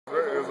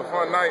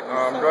fun night.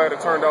 I'm glad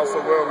it turned out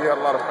so well. We had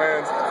a lot of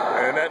fans,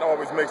 and that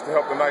always makes the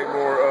night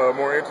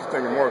more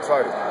interesting and more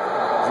exciting.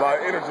 There's a lot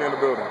of energy in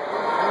the building.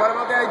 And what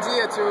about the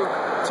idea to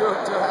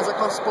as a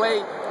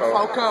cosplay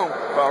Falcão?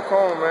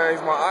 Falcão, man,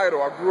 he's my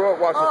idol. I grew up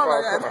watching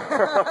Falcão.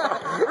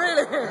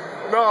 Really?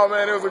 No,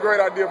 man, it was a great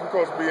idea from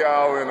Coach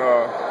Bial, and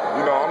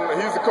you know,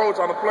 he's the coach,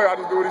 I'm the player. I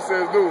just do what he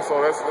says do. So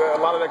that's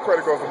a lot of that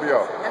credit goes to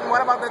Bial. And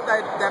what about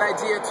that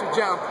idea to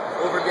jump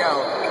over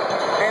Bial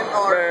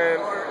or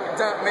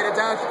made a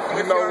dunk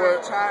with your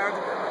child?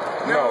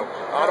 No,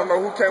 I don't know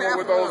who came up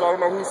with those. I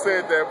don't know who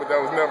said that, but that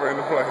was never in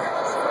the plan.